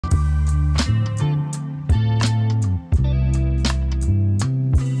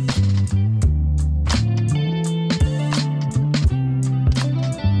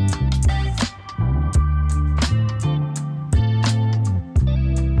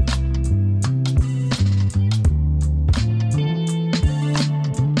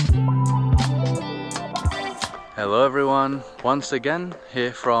everyone, once again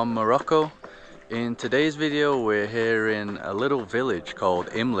here from Morocco. In today's video we're here in a little village called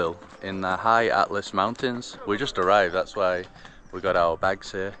Imlil in the high Atlas mountains. We just arrived, that's why we got our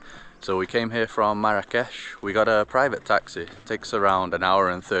bags here. So we came here from Marrakesh. We got a private taxi. It takes around an hour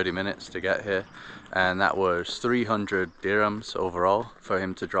and 30 minutes to get here, and that was 300 dirhams overall for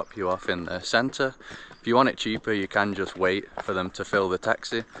him to drop you off in the center. If you want it cheaper, you can just wait for them to fill the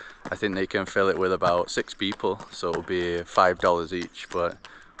taxi. I think they can fill it with about 6 people, so it'll be $5 each, but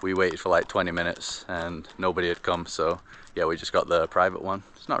we waited for like 20 minutes and nobody had come, so yeah, we just got the private one.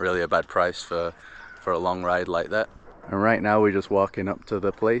 It's not really a bad price for a long ride like that. And right now we're just walking up to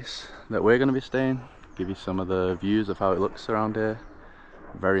the place that we're going to be staying. Give you some of the views of how it looks around here.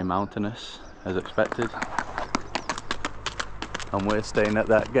 Very mountainous as expected. And we're staying at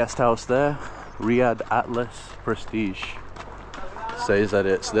that guest house there, Riyadh Atlas Prestige. Says that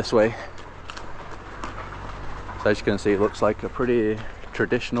it's this way. So as you can see, it looks like a pretty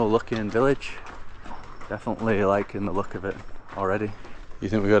traditional looking village. Definitely liking the look of it already. You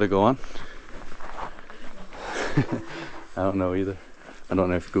think we gotta go on? I don't know either. I don't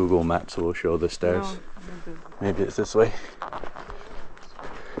know if Google Maps will show the stairs. No. Maybe it's this way.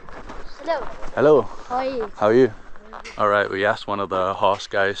 Hello. Hello. How are you? How are you? Alright, we asked one of the horse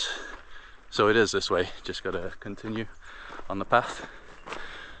guys. So it is this way, just gotta continue on the path.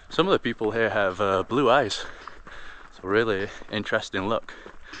 Some of the people here have blue eyes. So really interesting look.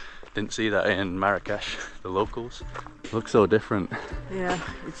 Didn't see that in Marrakesh, the locals. Looks so different. Yeah,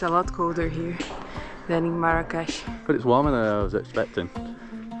 it's a lot colder here than in Marrakesh. But it's warmer than I was expecting.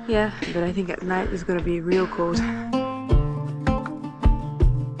 Yeah, but I think at night it's gonna be real cold.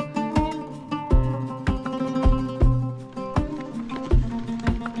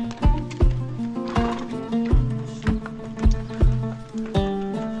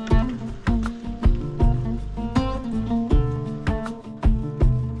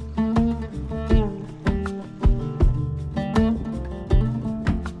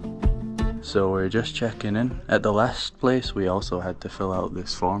 So we're just checking in. At the last place we also had to fill out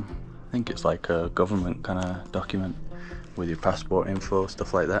this form. I think it's like a government kind of document with your passport info,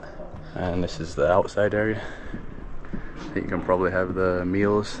 stuff like that. And this is the outside area. I think you can probably have the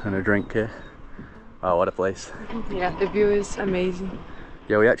meals and a drink here. Wow, what a place. Yeah, the view is amazing.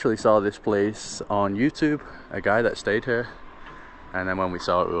 Yeah, we actually saw this place on YouTube, a guy that stayed here. And then when we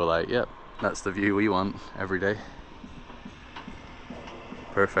saw it we were like, yep, that's the view we want every day.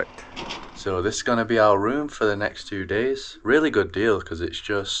 Perfect. So this is going to be our room for the next 2 days. Really good deal because it's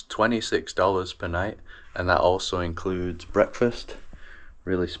just $26 per night, and that also includes breakfast.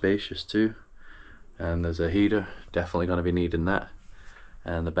 Really spacious too, and there's a heater, definitely going to be needing that.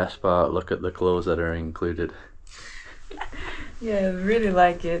 And the best part, look at the clothes that are included. Yeah, I really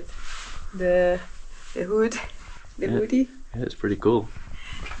like it. The hood, the hoodie. Yeah, it's pretty cool.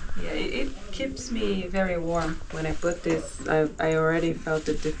 Yeah, it keeps me very warm. When I put this, I already felt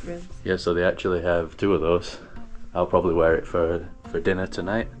the difference. Yeah, so they actually have 2 of those. I'll probably wear it for dinner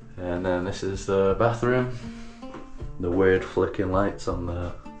tonight. And then this is the bathroom. The weird flicking lights on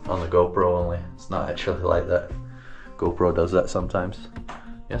the GoPro only. It's not actually like that. GoPro does that sometimes.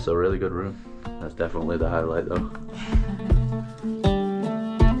 Yeah, so really good room. That's definitely the highlight though.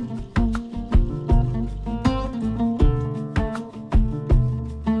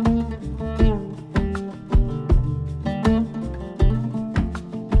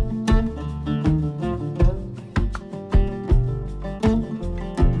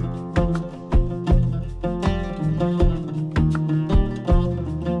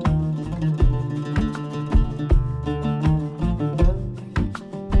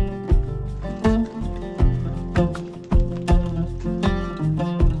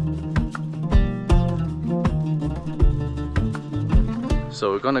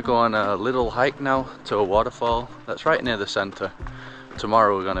 So we're gonna go on a little hike now to a waterfall that's right near the center.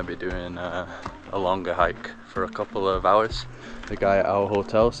 Tomorrow we're gonna be doing a longer hike for a couple of hours. The guy at our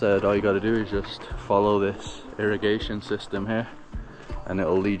hotel said all you gotta do is just follow this irrigation system here and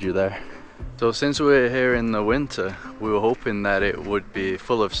it'll lead you there. So since we're here in the winter, we were hoping that it would be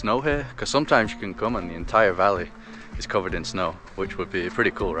full of snow here, because sometimes you can come and the entire valley is covered in snow, which would be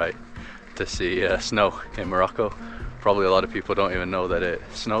pretty cool, right? To see snow in Morocco. Probably a lot of people don't even know that it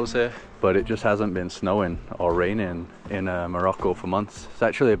snows here, but it just hasn't been snowing or raining in Morocco for months. It's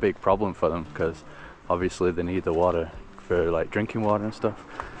actually a big problem for them because obviously they need the water for like drinking water and stuff.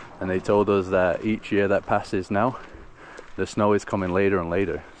 And they told us that each year that passes now, the snow is coming later and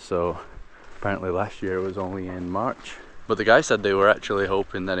later. So apparently last year it was only in March. But the guy said they were actually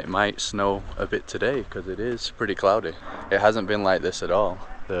hoping that it might snow a bit today because it is pretty cloudy. It hasn't been like this at all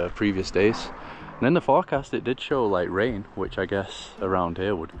the previous days. And in the forecast it did show like rain, which I guess around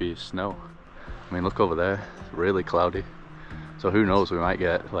here would be snow. I mean, look over there, it's really cloudy. So who knows, we might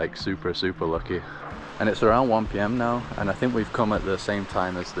get like super lucky. And it's around 1 PM now, and I think we've come at the same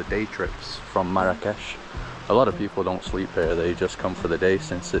time as the day trips from Marrakesh. A lot of people don't sleep here, they just come for the day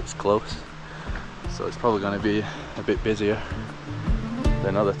since it's close. So it's probably going to be a bit busier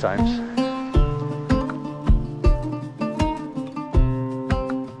than other times.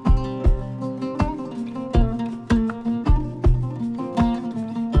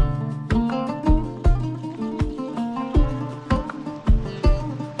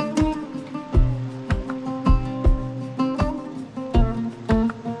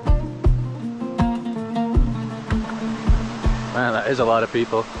 Man, that is a lot of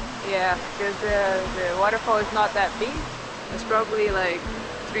people. Yeah, because the waterfall is not that big. It's probably like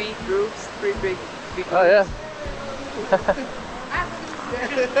three big groups. Oh yeah.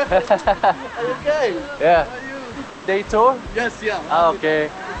 Are you okay? Yeah. How are you? Day tour? Yes, yeah. Ah,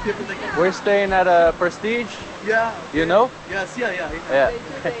 okay. We're staying at a Prestige. Yeah. You know? Yes, yeah. Yeah.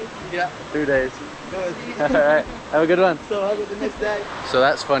 2 days. Yeah. 2 days. Good. Alright, have a good one. So have a good next day. So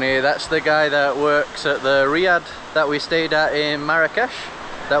that's funny, that's the guy that works at the Riad that we stayed at in Marrakesh,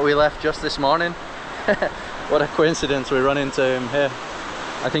 that we left just this morning. What a coincidence we run into him here.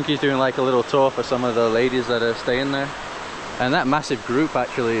 I think he's doing like a little tour for some of the ladies that are staying there. And that massive group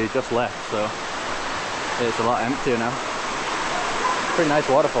actually just left, so it's a lot emptier now. Pretty nice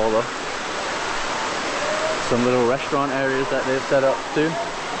waterfall though. Some little restaurant areas that they've set up too.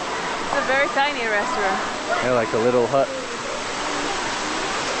 It's a very tiny restaurant. Yeah, like a little hut.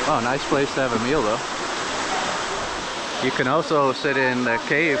 Oh, nice place to have a meal though. You can also sit in the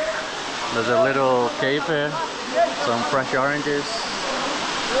cave. There's a little cave here. Some fresh oranges.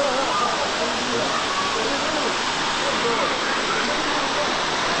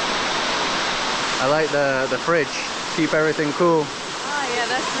 I like the fridge. Keep everything cool. Oh yeah,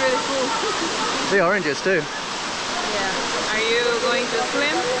 that's really cool. The oranges too. Yeah. Are you going to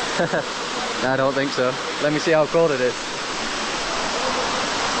swim? No, I don't think so. Let me see how cold it is.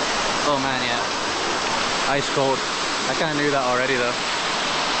 Oh man, yeah. Ice cold. I kind of knew that already though.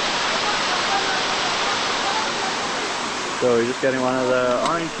 So we're just getting one of the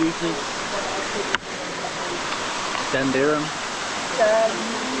orange juices. 10 dirham.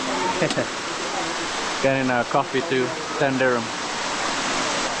 Getting a coffee too. 10 dirham.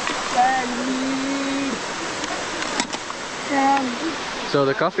 So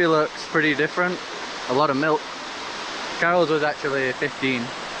the coffee looks pretty different. A lot of milk. Carol's was actually 15,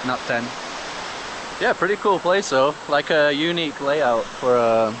 not 10. Yeah, pretty cool place though. Like a unique layout for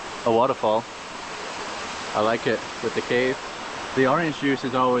a waterfall. I like it with the cave. The orange juice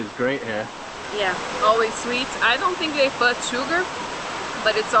is always great here. Yeah, always sweet. I don't think they put sugar,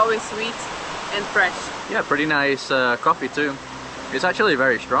 but it's always sweet and fresh. Yeah, pretty nice coffee too. It's actually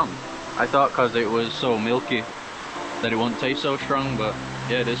very strong. I thought because it was so milky that it wouldn't taste so strong, but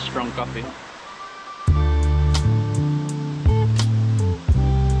yeah, it is strong coffee.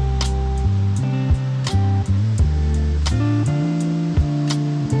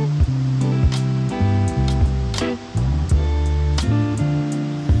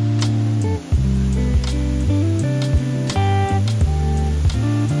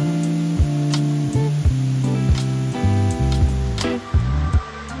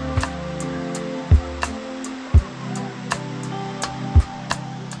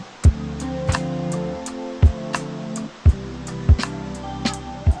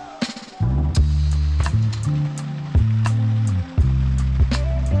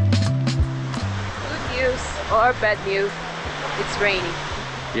 Or bad news, it's raining.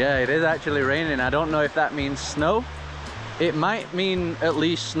 Yeah, it is actually raining. I don't know if that means snow. It might mean at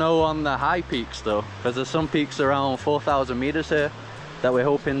least snow on the high peaks though, because there's some peaks around 4,000 meters here that we're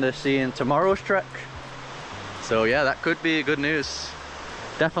hoping to see in tomorrow's trek. So yeah, that could be good news.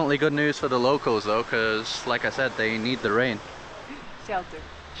 Definitely good news for the locals though, because like I said, they need the rain.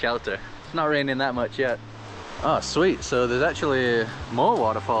 Shelter. It's not raining that much yet. Oh sweet, so there's actually more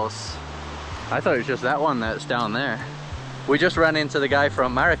waterfalls. I thought it was just that one that's down there. We just ran into the guy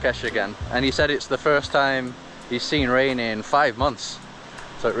from Marrakesh again, and he said it's the first time he's seen rain in 5 months.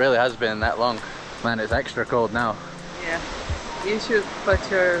 So it really has been that long. Man, it's extra cold now. Yeah, you should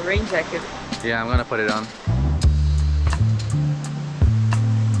put your rain jacket. Yeah, I'm gonna put it on.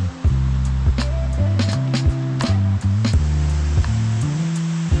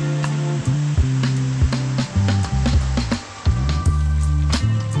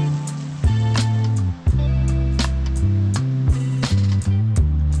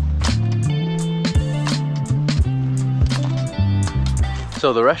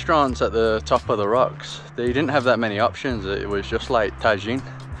 So the restaurants at the top of the rocks, they didn't have that many options. It was just like tagine.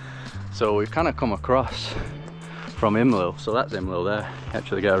 So we've kind of come across from Imlil. So that's Imlil there. You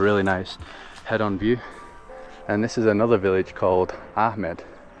actually get a really nice head-on view. And this is another village called Ahmed.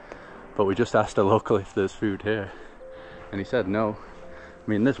 But we just asked a local if there's food here. And he said no. I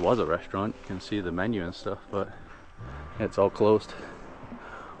mean, this was a restaurant. You can see the menu and stuff, but it's all closed.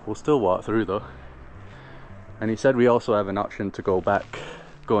 We'll still walk through though. And he said we also have an option to go back,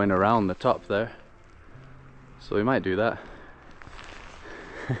 going around the top there. So we might do that.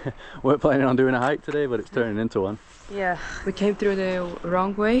 We're planning on doing a hike today, but it's turning into one. Yeah, we came through the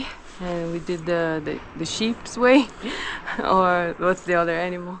wrong way and we did the sheep's way. Or what's the other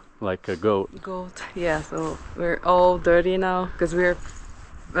animal? Like a goat. Goat, yeah, so we're all dirty now because we're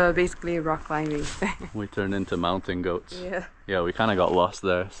basically rock climbing. We turned into mountain goats. Yeah. Yeah, we kind of got lost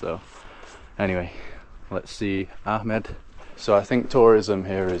there, so anyway, let's see Ahmed. So I think tourism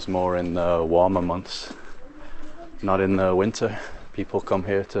here is more in the warmer months, not in the winter. People come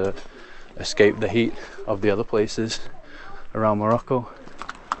here to escape the heat of the other places around Morocco.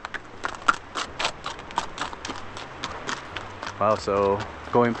 Wow, so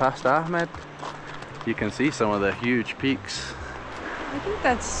going past Ahmed, you can see some of the huge peaks. I think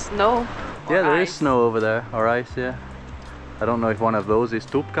that's snow. Yeah, there is snow over there, or ice, yeah. I don't know if one of those is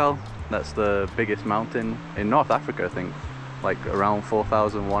Toubkal. That's the biggest mountain in North Africa, I think. Like around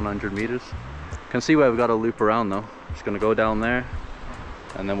 4,100 meters. Can see where we've got to loop around though. Just gonna go down there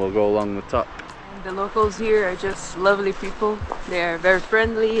and then we'll go along the top. The locals here are just lovely people. They are very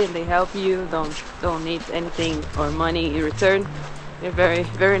friendly and they help you. Don't need anything or money in return. They're very,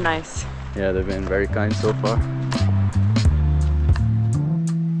 very nice. Yeah, they've been very kind so far.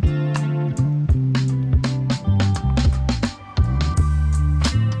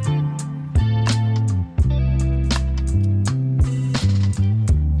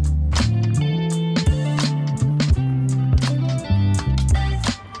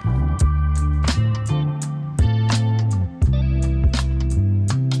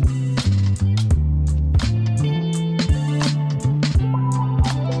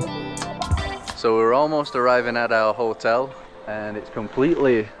 So we're almost arriving at our hotel and it's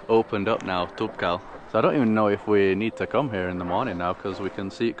completely opened up now, Toubkal. So I don't even know if we need to come here in the morning now because we can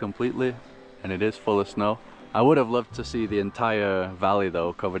see it completely and it is full of snow. I would have loved to see the entire valley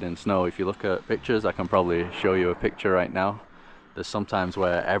though covered in snow. If you look at pictures, I can probably show you a picture right now. There's sometimes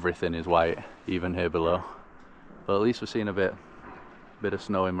where everything is white, even here below. But at least we're seeing a bit of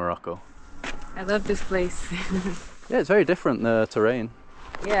snow in Morocco. I love this place. Yeah, it's very different, the terrain.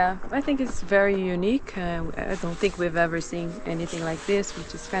 Yeah, I think it's very unique. I don't think we've ever seen anything like this,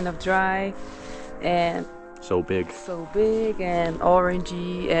 which is kind of dry and so big and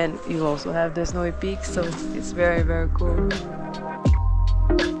orangey, and you also have the snowy peaks, so it's very, very cool.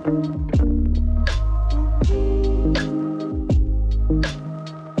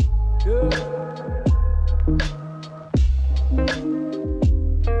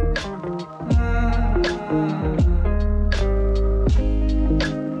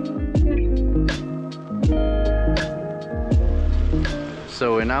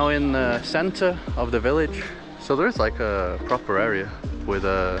 So we're now in the center of the village. So there is like a proper area with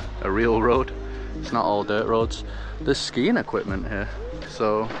a real road. It's not all dirt roads. There's skiing equipment here.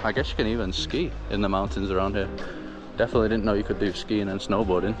 So I guess you can even ski in the mountains around here. Definitely didn't know you could do skiing and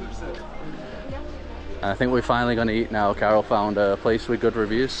snowboarding. And I think we're finally gonna eat now. Carol found a place with good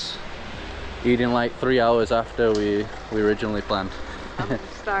reviews. Eating like 3 hours after we originally planned. I'm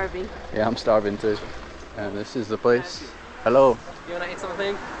starving. Yeah, I'm starving too. And this is the place. Hello. You wanna eat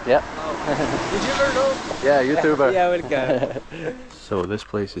something? Yeah. Oh. YouTuber, no? Yeah, YouTuber. Yeah, welcome. So this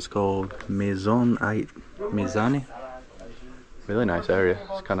place is called Maison Ait Mizani. Really nice area.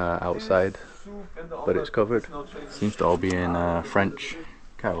 It's kind of outside, but it's covered. Seems to all be in French.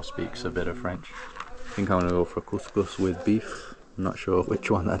 Carol speaks a bit of French. I think I'm gonna go for couscous with beef. I'm not sure which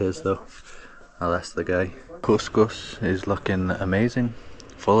one that is though. I'll ask the guy. Couscous is looking amazing.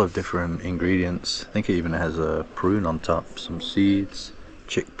 Full of different ingredients. I think it even has a prune on top, some seeds,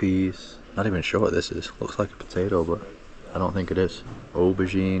 chickpeas. Not even sure what this is. Looks like a potato, but I don't think it is.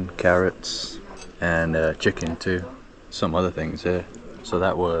 Aubergine, carrots, and chicken too. Some other things here. So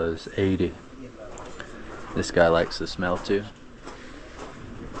that was 80. This guy likes the smell too.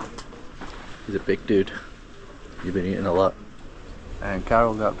 He's a big dude. You've been eating a lot. And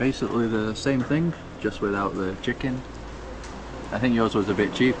Carol got basically the same thing, just without the chicken. I think yours was a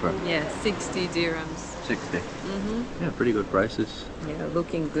bit cheaper. Yeah, 60 dirhams. 60. Mm-hmm. Yeah, pretty good prices. Yeah,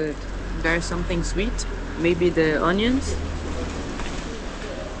 looking good. There's something sweet. Maybe the onions.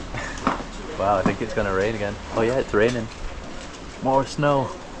 Wow, I think it's gonna rain again. Oh yeah, it's raining. More snow.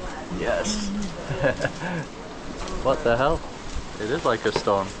 Yes. What the hell? It is like a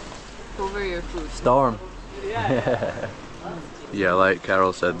storm. Over your food. Storm. Yeah, like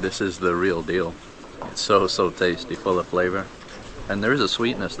Carol said, this is the real deal. It's so tasty, full of flavor. And there is a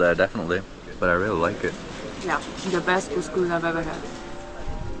sweetness there, definitely. But I really like it. Yeah, the best couscous I've ever had.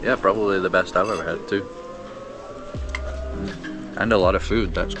 Yeah, probably the best I've ever had too. And a lot of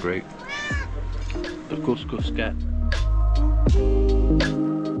food, that's great. The couscous cat.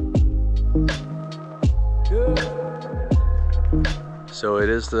 So it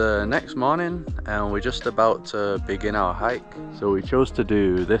is the next morning and we're just about to begin our hike. So we chose to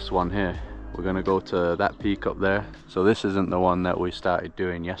do this one here. We're gonna go to that peak up there. So this isn't the one that we started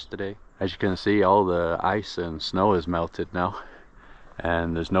doing yesterday. As you can see, all the ice and snow is melted now.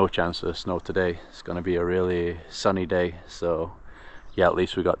 And there's no chance of snow today. It's gonna be a really sunny day. So yeah, at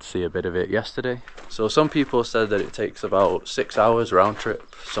least we got to see a bit of it yesterday. So some people said that it takes about 6 hours round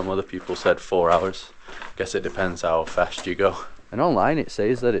trip. Some other people said 4 hours. Guess it depends how fast you go. And online it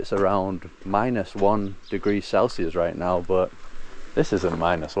says that it's around -1 degree Celsius right now, but this isn't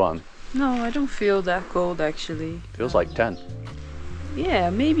 -1. No, I don't feel that cold actually. Feels like 10. Yeah,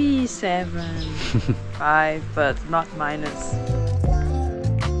 maybe 7, 5, but not minus.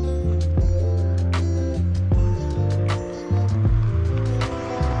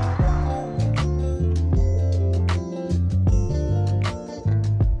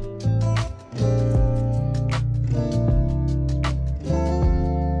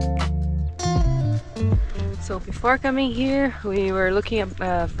 So before coming here, we were looking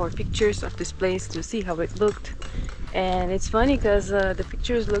up for pictures of this place to see how it looked. And it's funny because the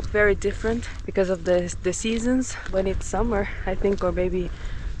pictures look very different because of the seasons. When it's summer, I think, or maybe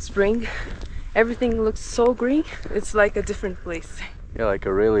spring, everything looks so green. It's like a different place. Yeah, like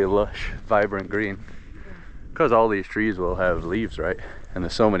a really lush, vibrant green. Because all these trees will have leaves, right? And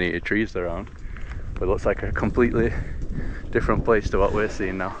there's so many trees around. But it looks like a completely different place to what we're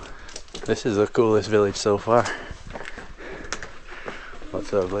seeing now. This is the coolest village so far.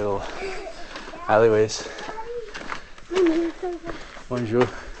 Lots of little alleyways. Bonjour.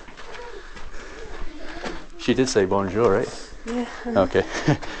 She did say bonjour, right? Yeah. Okay.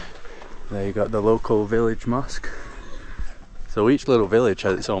 There you got the local village mosque. So each little village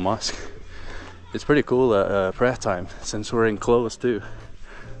has its own mosque. It's pretty cool at prayer time, since we're enclosed too.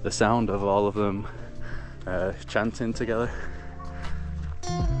 The sound of all of them chanting together.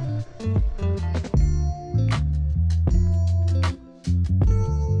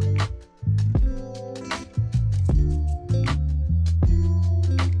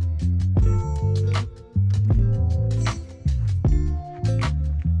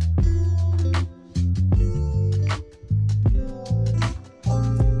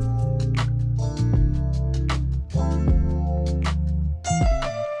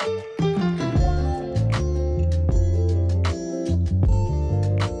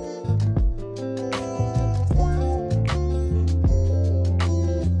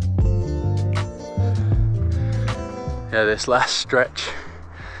 Yeah, this last stretch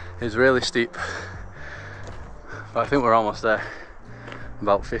is really steep, but I think we're almost there,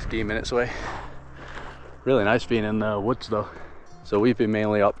 about 15 minutes away. Really nice being in the woods though. So we've been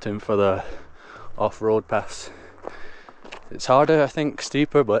mainly opting for the off-road paths. It's harder, I think,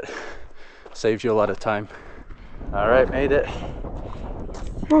 steeper, but saves you a lot of time. Alright, made it.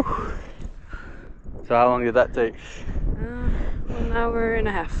 Woo. So how long did that take? 1 hour and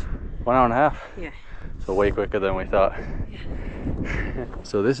a half. 1 hour and a half? Yeah. So way quicker than we thought. Yeah.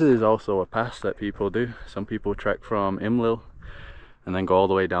 So this is also a pass that people do. Some people trek from Imlil and then go all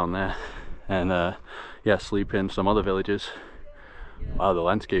the way down there and yeah, sleep in some other villages. Wow, the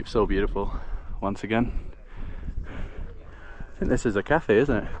landscape's so beautiful once again. I think this is a cafe,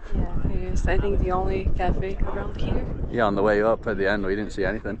 isn't it? Yeah, it is. I think the only cafe around here. Yeah, on the way up at the end we didn't see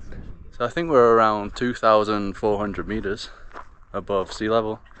anything. So I think we're around 2,400 meters above sea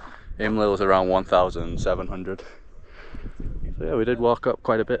level. Imlil is around 1,700. So yeah, we did walk up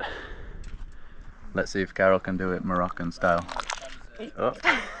quite a bit. Let's see if Carol can do it Moroccan style. Oh.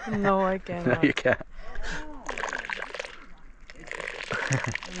 No, I cannot. No, you can't.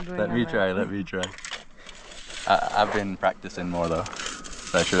 Let me try. I've been practicing more though,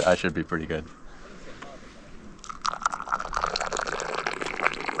 so I should be pretty good.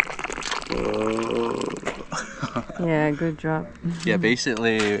 Yeah, good job. Yeah,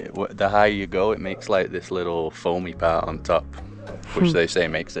 basically the higher you go, it makes like this little foamy part on top, which they say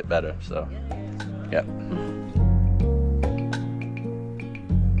makes it better, so yeah.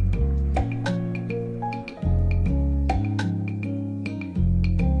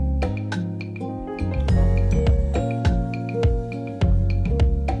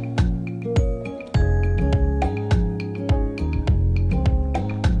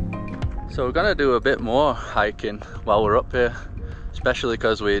 So we're gonna do a bit more hiking while we're up here, especially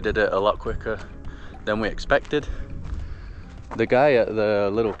because we did it a lot quicker than we expected. The guy at the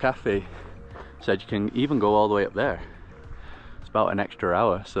little cafe said you can even go all the way up there. It's about an extra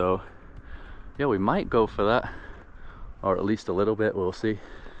hour, so yeah, we might go for that, or at least a little bit, we'll see.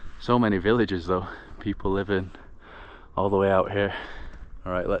 So many villages though, people living all the way out here.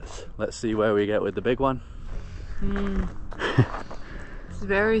 All right, let's see where we get with the big one. It's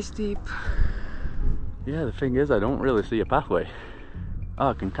very steep. Yeah, the thing is I don't really see a pathway. Oh,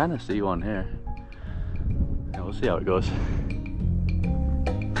 I can kind of see one here. Yeah, we'll see how it goes.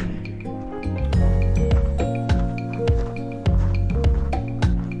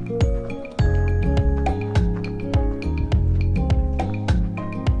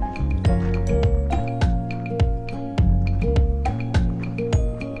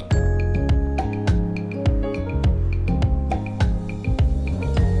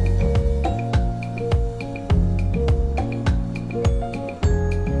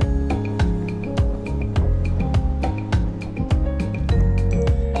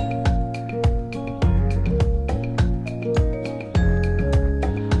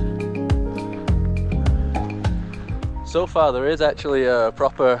 So far there is actually a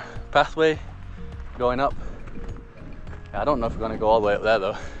proper pathway going up. I don't know if we're going to go all the way up there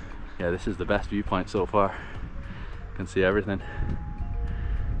though. Yeah, this is the best viewpoint so far. You can see everything.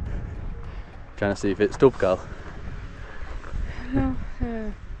 Trying to see if it's Tubkal. No.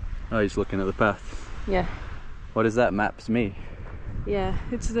 Oh, he's looking at the path. Yeah. What is that? Maps me? Yeah,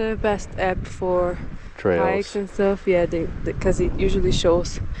 it's the best app for Trails. hikes and stuff. Yeah, because it usually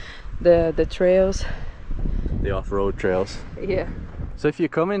shows the trails. The off-road trails. Yeah. So if you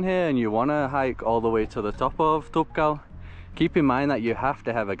come in here and you want to hike all the way to the top of Tubkal, keep in mind that you have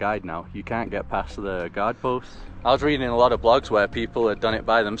to have a guide now. You can't get past the guard posts. I was reading a lot of blogs where people had done it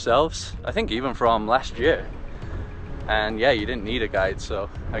by themselves, I think even from last year. And yeah, you didn't need a guide, so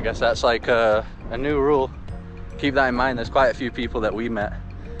I guess that's like a new rule. Keep that in mind. There's quite a few people that we met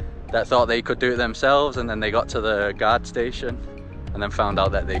that thought they could do it themselves, and then they got to the guard station and then found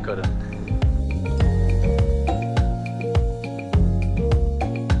out that they couldn't.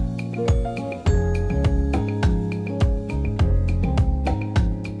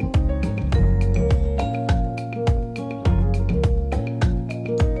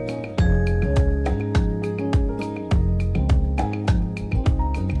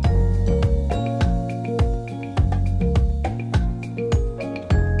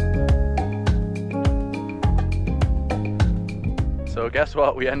 So guess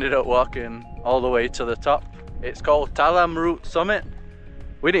what, we ended up walking all the way to the top. It's called Talam Route Summit.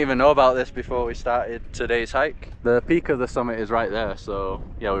 We didn't even know about this before we started today's hike. The peak of the summit is right there, so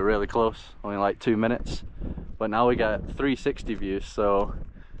yeah, we're really close, only like 2 minutes. But now we get 360 views, so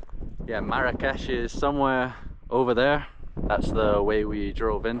yeah, Marrakesh is somewhere over there. That's the way we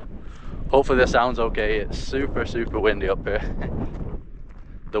drove in. Hopefully this sounds okay. It's super windy up here.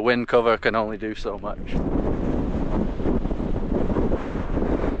 The wind cover can only do so much.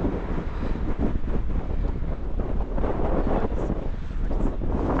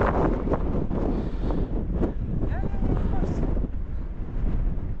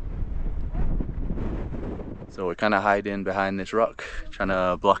 So we're kind of hiding behind this rock, trying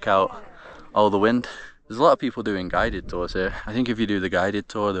to block out all the wind. There's a lot of people doing guided tours here. I think if you do the guided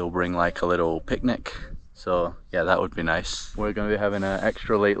tour, they'll bring like a little picnic. So yeah, that would be nice. We're going to be having an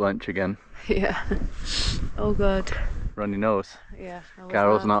extra late lunch again. Yeah. Oh god. Runny nose. Yeah.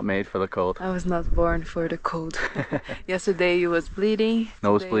 Carol's not made for the cold. I was not born for the cold. Yesterday you was bleeding.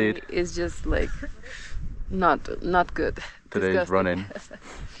 Nosebleed. It's just like not good. Today's Disgusting. running.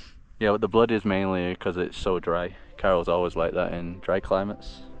 Yeah, but the blood is mainly because it's so dry. Carol's always like that in dry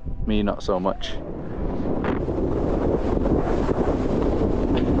climates. Me, not so much.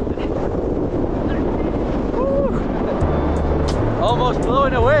 Almost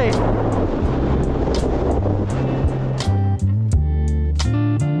blowing away.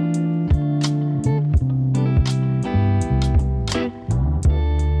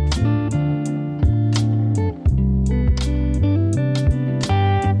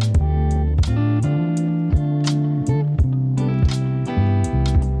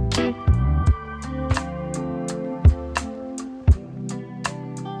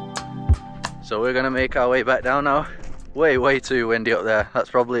 So we're gonna make our way back down now. Way too windy up there. That's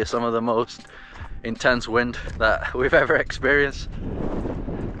probably some of the most intense wind that we've ever experienced.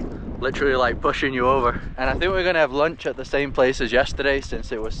 Literally like pushing you over. And I think we're gonna have lunch at the same place as yesterday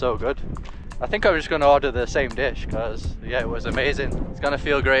since it was so good. I think I'm just gonna order the same dish because yeah, it was amazing. It's gonna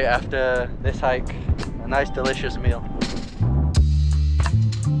feel great after this hike. A nice delicious meal.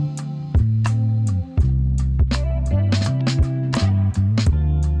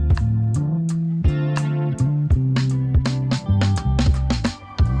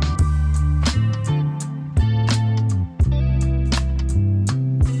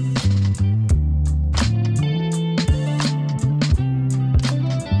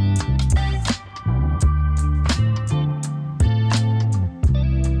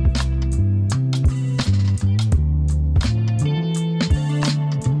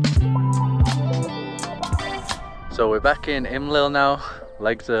 back in Imlil now.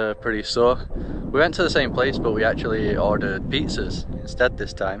 Legs are pretty sore. We went to the same place, but we actually ordered pizzas instead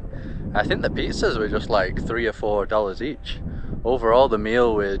this time. I think the pizzas were just like $3 or $4 each. Overall, the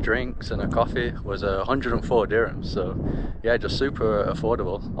meal with drinks and a coffee was 104 dirhams, so yeah, just super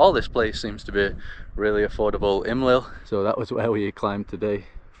affordable. All this place seems to be really affordable. Imlil, so that was where we climbed today.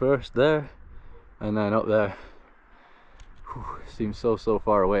 First there, and then up there. Whew, seems so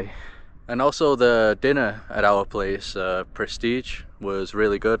far away. And also the dinner at our place, Prestige, was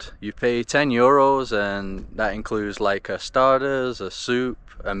really good. You pay 10 euros and that includes like a starters, a soup,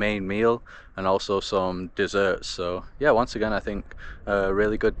 a main meal, and also some desserts. So yeah, once again, I think a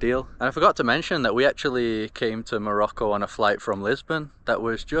really good deal. And I forgot to mention that we actually came to Morocco on a flight from Lisbon that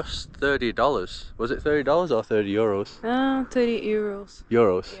was just $30. Was it $30 or 30 euros? 30 euros.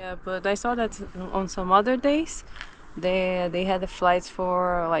 Euros? Yeah, but I saw that on some other days they had the flights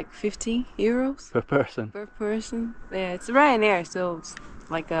for like 50 euros Per person? Per person. Yeah, it's Ryanair, so it's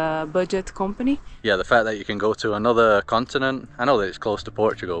like a budget company. Yeah, the fact that you can go to another continent, I know that it's close to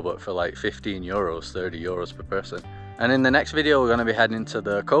Portugal, but for like 15 euros, 30 euros per person. And in the next video, we're going to be heading to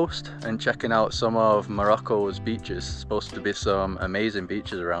the coast and checking out some of Morocco's beaches. Supposed to be some amazing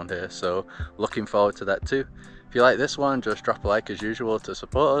beaches around here, so looking forward to that too. If you like this one, just drop a like as usual to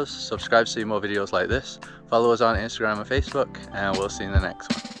support us, subscribe to see more videos like this, follow us on Instagram and Facebook, and we'll see you in the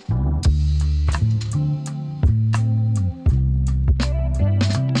next one.